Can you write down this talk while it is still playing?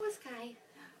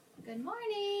Good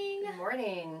morning. Good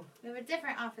morning. We have a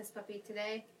different office puppy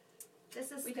today.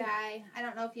 This is Sky. I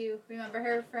don't know if you remember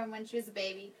her from when she was a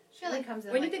baby. She only comes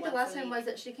in. When do you think the last time was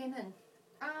that she came in?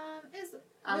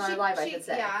 On our live, I should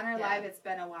say. Yeah, on our live, it's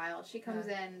been a while. She comes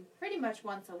in pretty much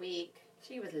once a week.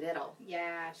 She was little.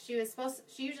 Yeah, she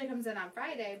usually comes in on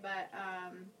Friday, but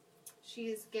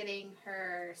she's getting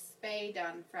her spay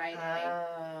done Friday.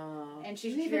 Oh. And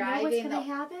she's driving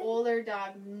the older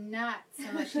dog nuts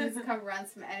so much she needs to come run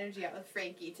some energy out with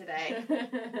Frankie today.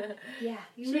 Yeah.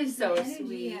 She's so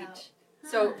sweet.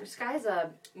 So Sky's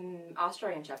a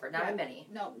Australian Shepherd, not a mini.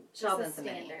 No, Sheldon's a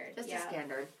mini. Just a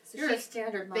standard. So you're a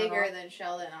standard model. Bigger than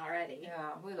Sheldon already.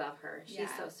 Yeah, we love her. She's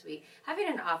so sweet. Having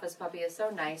an office puppy is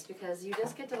so nice because you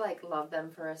just get to love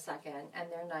them for a second, and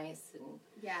they're nice and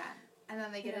and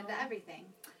then they get into everything.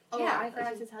 Oh yeah, I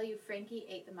forgot to tell you, Frankie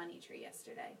ate the money tree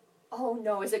yesterday. Oh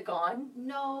no, is it gone?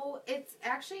 No, it's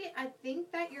actually, I think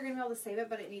that you're going to be able to save it,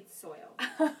 but it needs soil.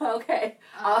 Okay.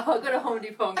 I'll go to Home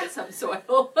Depot and get some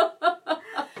soil.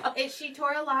 She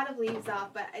tore a lot of leaves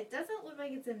off, but it doesn't look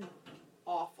like it's in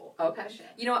awful condition.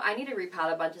 You know, I need to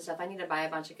repot a bunch of stuff. I need to buy a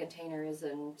bunch of containers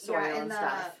and soil and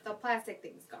stuff. The plastic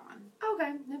thing's gone.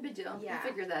 Okay, no big deal. Yeah.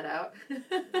 We'll figure that out.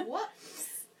 Whoops.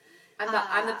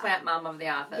 I'm the plant mom of the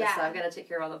office, so I've got to take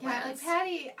care of all the plants. Yeah, like,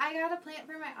 Patty, I got a plant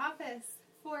for my office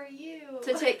for you.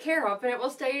 To take care of, and it will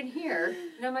stay in here.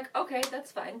 And I'm like, okay,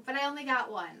 that's fine. But I only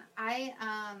got one. I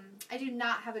do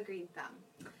not have a green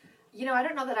thumb. You know, I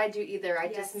don't know that I do either. I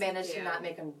just managed to not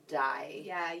make them die.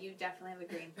 Yeah, you definitely have a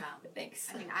green thumb. Thanks.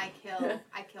 I mean, I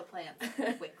kill plants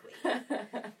quickly.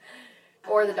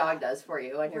 Or the dog does for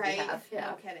you on your behalf. Yeah.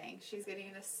 No kidding. She's getting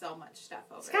into so much stuff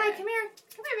over Sky, there. come here.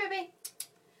 Come here, baby.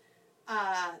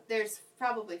 There's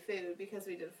probably food because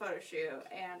we did a photo shoot,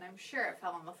 and I'm sure it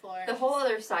fell on the floor. The whole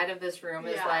other side of this room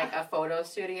is like a photo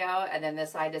studio, and then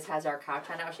this side just has our couch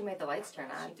on it. Oh, she made the lights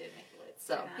turn on. She did make the lights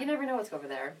turn on. You never know what's over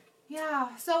there. Yeah,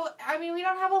 so, I mean, we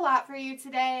don't have a lot for you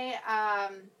today.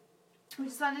 We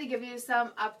just wanted to give you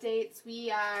some updates.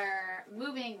 We are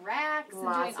moving racks and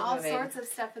doing all sorts of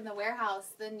stuff in the warehouse.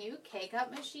 The new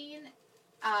K-Cup machine,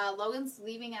 Logan's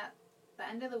leaving at the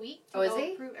end of the week. Oh, is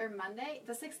he? Or Monday,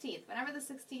 the 16th. Whenever the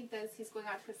 16th is, he's going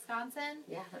out to Wisconsin.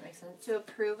 Yeah, that makes sense. To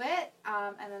approve it,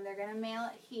 and then they're going to mail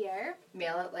it here.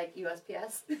 Mail it like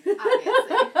USPS?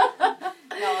 Obviously.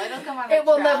 No, it'll come on a truck. It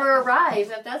will never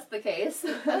arrive if that's the case.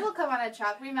 It will come on a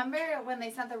truck. Remember when they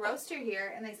sent the roaster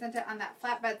here and they sent it on that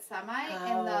flatbed semi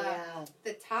and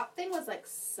the top thing was like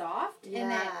soft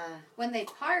and then when they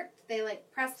parked they like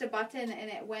pressed a button and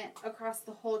it went across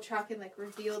the whole truck and like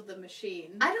revealed the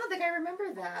machine. I don't think I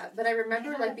remember that, but I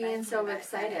remember like being so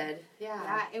excited.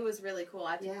 Yeah, it was really cool.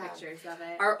 I took pictures of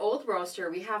it. Our old roaster,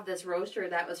 we have this roaster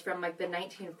that was from like the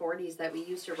 1940s that we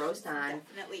used to roast on.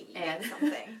 Definitely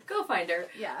something. Go find her.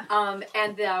 Yeah.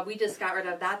 And we just got rid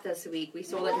of that this week. We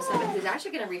sold it to someone who's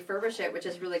actually going to refurbish it, which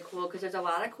is really cool because there's a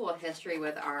lot of cool history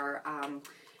with our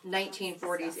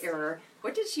 1940s era.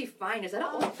 What did she find? Is that an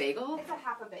old bagel? It's a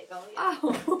half a bagel. Yeah.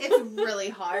 Oh. It's really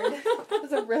hard.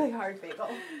 It's a really hard bagel.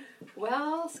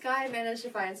 Well, Sky managed to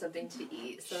find something to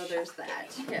eat, so there's that.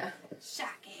 Yeah.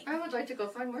 Shocking. I would like to go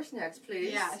find more snacks,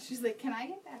 please. Yeah. She's like, can I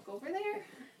get back over there?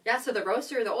 Yeah, so the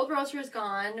old roaster is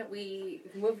gone. We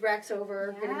moved Rex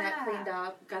over, getting that cleaned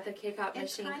up. Got the K-Cup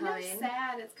machine coming. It's kind of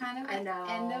sad. It's kind of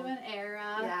the end of an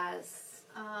era. Yes.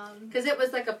 Because it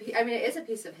was like it is a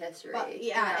piece of history. But,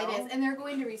 yeah, it is. And they're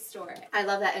going to restore it. I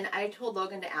love that. And I told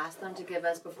Logan to ask them to give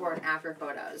us before and after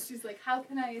photos. She's like, how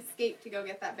can I escape to go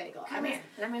get that bagel? Come here.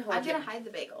 Let me hold I'm going to hide the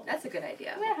bagel. That's a good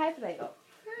idea. I'm going to hide the bagel.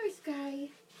 Where's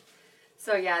Sky?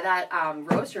 So, yeah, that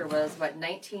roaster was,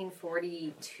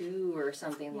 1942 or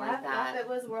something like that. Yeah, it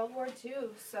was World War II,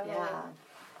 so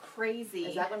crazy.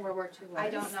 Is that when World War II was? I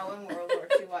don't know when World War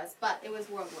II was, but it was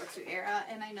World War II era,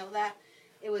 and I know that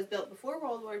it was built before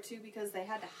World War II because they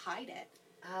had to hide it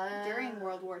during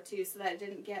World War II so that it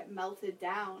didn't get melted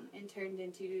down and turned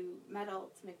into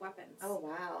metal to make weapons. Oh,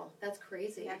 wow. That's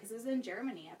crazy. Yeah, because it was in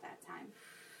Germany at that time.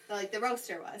 Like the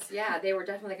roaster was. Yeah, they were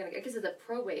definitely going to get, because it's a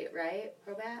probate, right?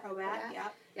 Probat, yeah.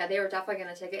 Yeah, they were definitely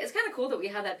going to take it. It's kind of cool that we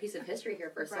have that piece of history here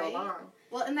for so long.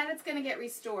 Well, and that it's going to get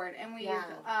restored. And we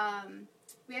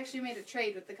actually made a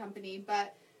trade with the company,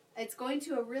 but it's going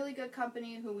to a really good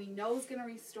company who we know is going to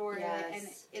restore it, and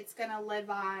it's going to live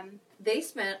on. They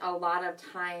spent a lot of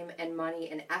time and money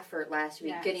and effort last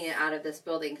week getting it out of this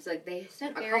building, because like, they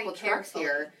sent a couple trucks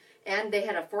here. And they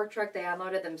had a fork truck they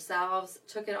unloaded themselves,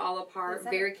 took it all apart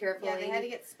very carefully. Yeah, they had to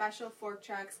get special fork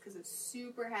trucks because it's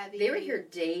super heavy. They were here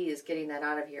days getting that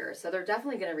out of here, so they're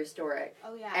definitely going to restore it.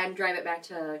 Oh, yeah. And drive it back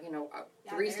to,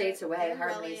 3 states away,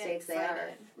 however many states they are.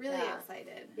 Really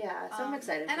excited. Yeah, so I'm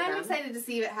excited for And them. I'm excited to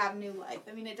see it have new life.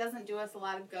 I mean, it doesn't do us a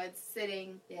lot of good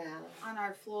sitting on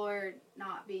our floor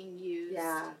not being used.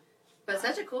 Yeah. But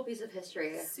such a cool piece of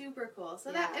history. Super cool.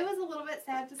 So that it was a little bit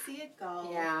sad to see it go.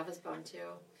 Yeah, I was bummed too.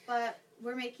 But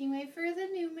we're making way for the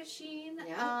new machine.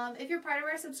 Yeah. If you're part of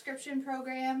our subscription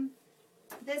program,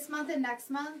 this month and next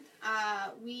month,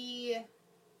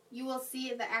 you will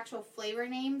see the actual flavor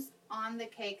names on the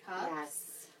K-Cups.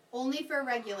 Yes. Only for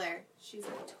regular. She's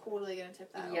totally going to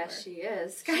tip that over. Yes, she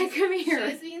is. Sky, come here.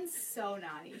 She's being so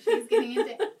naughty. She's getting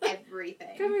into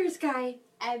everything. Come here, Sky.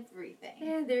 Everything.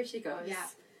 And there she goes. Yeah.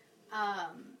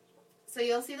 So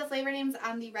you'll see the flavor names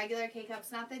on the regular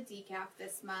K-Cups, not the decaf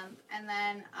this month. And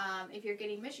then if you're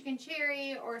getting Michigan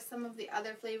cherry or some of the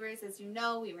other flavors, as you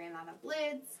know, we ran out of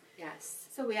lids. Yes.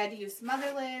 So we had to use some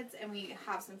other lids, and we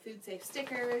have some food safe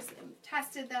stickers, and we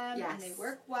tested them, and they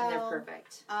work well. And they're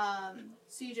perfect.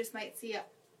 So you just might see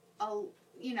a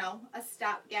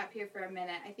stopgap here for a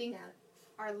minute. I think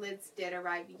our lids did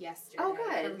arrive yesterday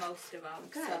for most of them.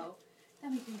 Good. So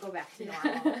then we can go back to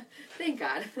normal. Thank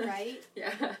God. Right?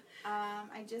 Yeah.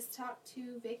 I just talked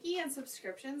to Vicky, and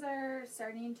subscriptions are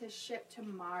starting to ship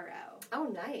tomorrow. Oh,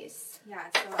 nice. Yeah,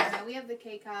 so I know we have the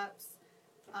K-Cups.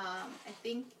 I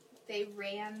think they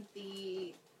ran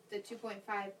the 2.5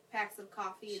 packs of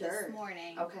coffee this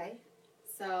morning. Okay.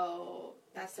 So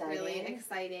that's really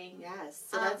exciting. Yes.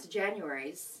 So that's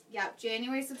January's. Yeah,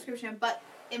 January subscription. But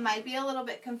it might be a little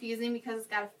bit confusing because it's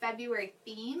got a February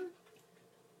theme.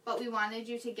 But we wanted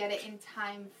you to get it in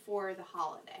time for the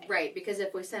holiday. Right, because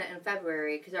if we sent it in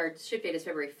February, because our ship date is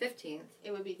February 15th,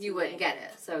 it would be too you wouldn't get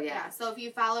it. So, yeah. So if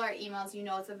you follow our emails, you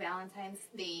know it's a Valentine's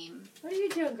theme. What are you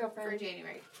doing, girlfriend? For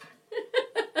January.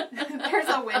 There's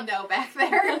a window back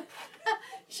there.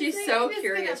 She's so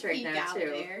curious right now, too.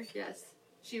 There. Yes.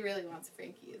 She really wants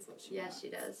Frankie, is what she wants. Yes, she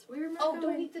does.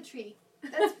 Don't eat the tree.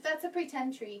 That's a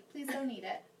pretend tree. Please don't eat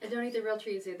it. And don't eat the real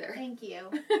trees either. Thank you.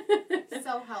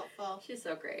 So helpful. She's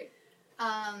so great.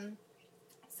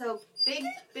 So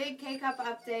big K-Cup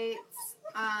updates.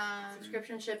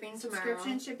 Subscription shipping tomorrow.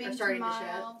 Starting to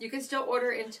ship. You can still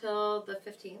order until the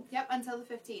 15th. Yep, until the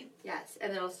 15th. Yes,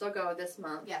 and it'll still go this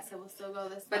month. Yes, it will still go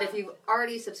this month. But if you've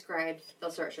already subscribed,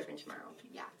 they'll start shipping tomorrow.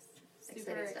 Yes.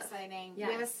 Super exciting. Yes.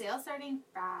 We have a sale starting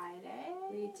Friday.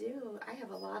 We do. I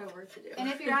have a lot of work to do. And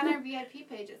if you're on our VIP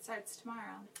page, it starts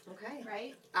tomorrow. Okay.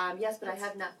 Right? Yes, but I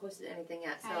have not posted anything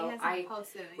yet. So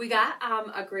posted anything. We got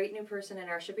a great new person in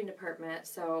our shipping department.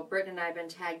 So Britt and I have been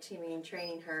tag teaming,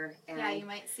 training her. And yeah, you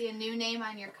might see a new name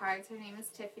on your cards. Her name is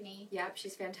Tiffany. Yep,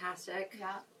 she's fantastic.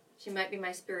 Yep. She might be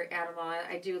my spirit animal.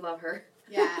 I do love her.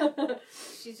 Yeah.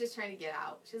 She's just trying to get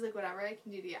out. She's like, whatever I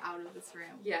can do to get out of this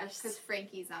room. Yes. Because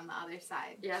Frankie's on the other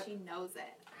side. Yeah. She knows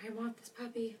it. I want this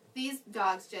puppy. These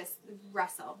dogs just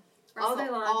wrestle all day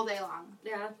long. All day long.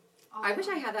 Yeah. I wish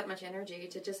I had that much energy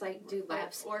to just do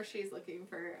laps. Or she's looking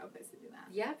for a place to do that.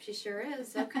 Yep, she sure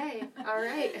is. Okay. All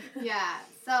right. Yeah.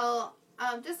 So,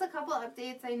 just a couple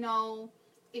updates. I know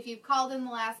if you've called in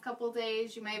the last couple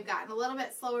days, you may have gotten a little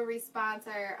bit slower response.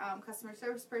 Our customer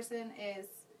service person is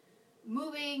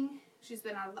moving. She's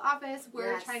been out of the office.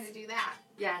 We're trying to do that.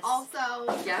 Yes.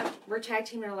 Also. Yep. We're tag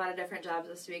teaming a lot of different jobs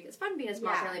this week. It's fun being a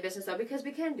small family business, though, because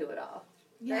we can do it all.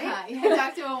 Yeah. Right? I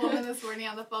talked to a woman this morning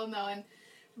on the phone, though, and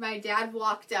my dad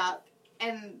walked up,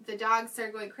 and the dog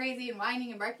started going crazy and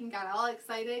whining and barking, got all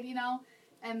excited,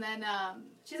 And then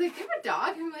she's like, "You have a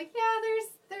dog?" And I'm like, "Yeah,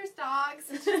 there's dogs."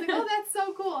 And she's like, "Oh, that's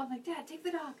so cool." I'm like, "Dad, take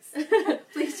the dogs.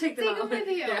 Please take them with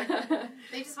you." Yeah.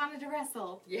 They just wanted to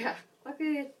wrestle. Yeah.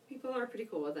 Luckily, people are pretty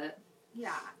cool with it.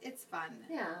 Yeah, it's fun.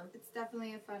 Yeah. It's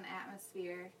definitely a fun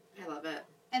atmosphere. I love it.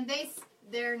 And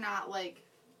they're not like,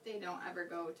 they don't ever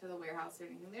go to the warehouse or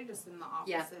anything. They're just in the offices.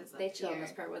 Yeah, they chill in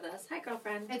this part with us. Hi,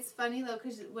 girlfriend. It's funny, though,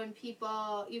 because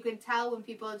you can tell when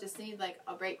people just need, like,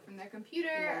 a break from their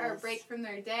computer or a break from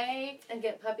their day. And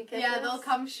get puppy kisses. Yeah, they'll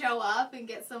come show up and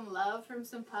get some love from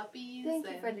some puppies. Thank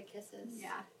you for the kisses.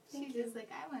 Yeah. She's just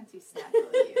like, I want to snuggle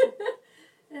you.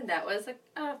 And that was like,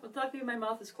 luckily my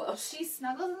mouth is closed. She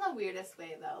snuggles in the weirdest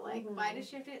way, though. Like, why does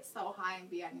she have to get so high and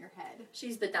be on your head?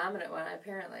 She's the dominant one,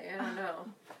 apparently. I don't know.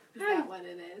 Is that what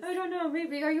it is? I don't know.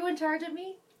 Maybe. Are you in charge of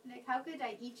me? Like, how could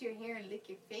I eat your hair and lick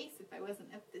your face if I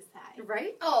wasn't up this high?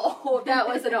 Right? Oh, that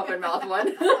was an open mouth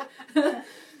one.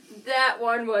 That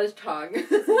one was tongue.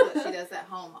 This is what she does at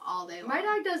home all day long. My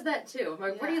dog does that too. I'm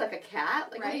like, Yeah. what are you, like a cat?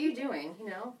 Like, Right? what are you doing? You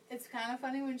know? It's kind of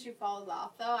funny when she falls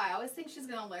off, though. I always think she's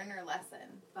going to learn her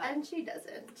lesson. But And she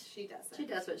doesn't. she doesn't. She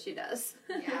does what she does.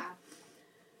 Yeah.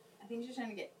 I think she's trying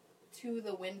to get to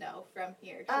the window from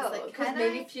here. She's Oh, like, because can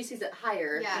maybe I? if she sees it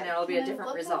higher, Yeah, you know, it'll be a can I different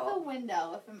look result. out the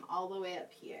window if I'm all the way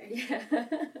up here. Yeah.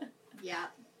 Yeah.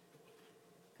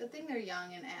 Good thing they're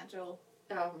young and agile.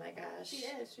 Oh my gosh. She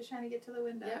is. She's trying to get to the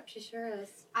window. Yep, she sure is.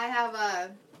 I have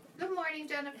a good morning,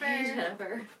 Jennifer. Hey,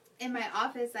 Jennifer. In my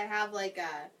office, I have like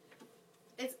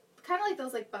it's kind of like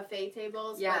those like buffet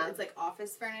tables, Yeah. but it's like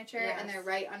office furniture, Yes. and they're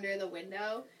right under the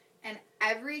window. And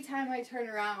every time I turn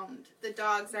around, the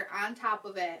dogs are on top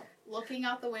of it, looking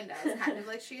out the windows, kind of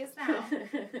like she is now.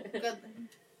 Good.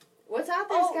 What's out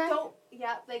there, Oh, Sky? don't.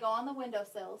 Yeah, they go on the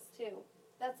windowsills too.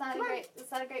 That's not Come on.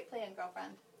 That's not a great plan,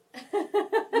 girlfriend.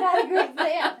 Not a great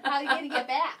plan. How are you gonna get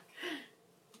back?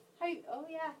 Oh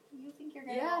yeah, you think you're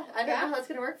gonna? Yeah, I don't know how that's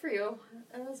gonna work for you.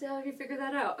 Let's see how you figure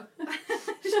that out.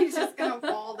 She's just gonna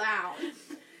fall down.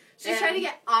 She's trying to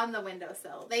get on the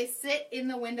windowsill. They sit in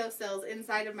the windowsills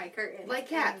inside of my curtains. Like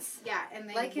cats. And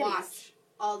they Like watch kitties.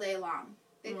 all day long.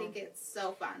 They think it's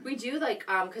so fun. We do like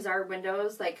because our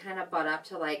windows like kind of butt up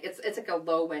to like it's like a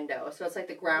low window, so it's like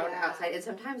the ground Yeah. outside, and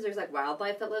sometimes there's like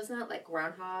wildlife that lives in it, like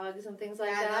groundhogs and things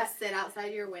like Yeah, that. they'll sit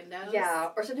outside your windows. Yeah,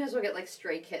 or sometimes we'll get like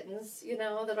stray kittens, you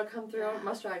know, that'll come through. Yeah.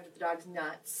 Must drive the dog's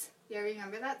nuts. Yeah,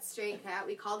 remember that stray cat?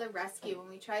 We called a rescue when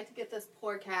we tried to get this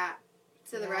poor cat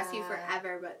to the rescue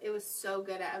forever, but it was so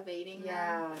good at evading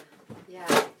them.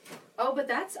 Yeah. Oh, but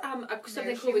that's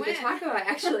something cool we could talk about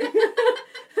actually.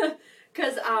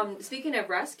 Because speaking of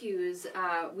rescues,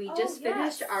 we just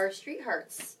finished our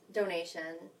StreetHearts donation,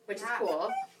 which is cool.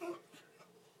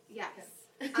 Yes.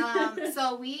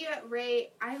 So we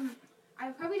rate.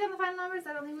 I've probably done the final numbers.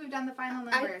 I don't think we've done the final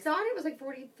I numbers. thought it was like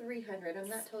 4,300. I'm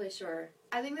not totally sure.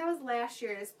 I think that was last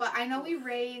year's, but I know we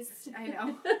raised.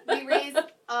 We raised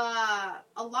a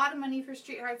lot of money for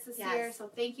StreetHearts this year. So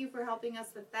thank you for helping us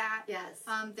with that. Yes.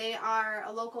 They are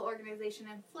a local organization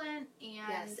in Flint,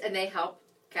 and and they help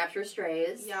capture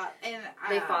strays. Yeah, and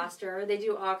they foster. They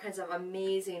do all kinds of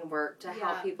amazing work to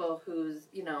help people who's,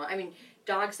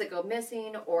 dogs that go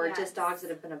missing or just dogs that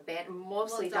have been abandoned.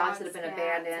 Mostly dogs that have been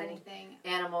abandoned.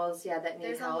 Animals, that need help.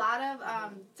 There's a lot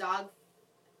of dog.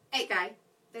 Hey, guy.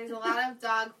 There's a lot of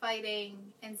dog fighting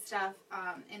and stuff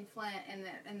in Flint and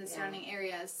in the surrounding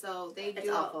areas. So they do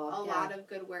a lot of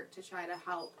good work to try to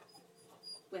help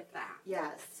with that.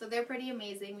 Yes. So they're pretty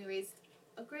amazing. We raised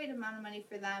a great amount of money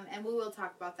for them, and we will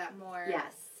talk about that more.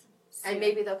 Yes. Soon. And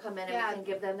maybe they'll come in and we can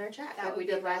give them their check that like we would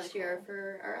did be really last year cool.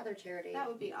 for our other charity. That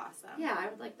would be awesome. Yeah, I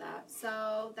would like that.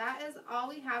 So that is all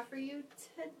we have for you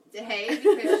today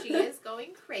because she is going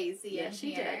crazy in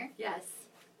she here. did. Yes.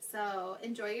 So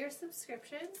enjoy your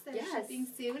subscriptions. They're shipping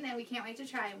soon, and we can't wait to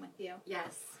try them with you.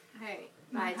 Yes. All right.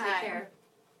 Bye. Take care.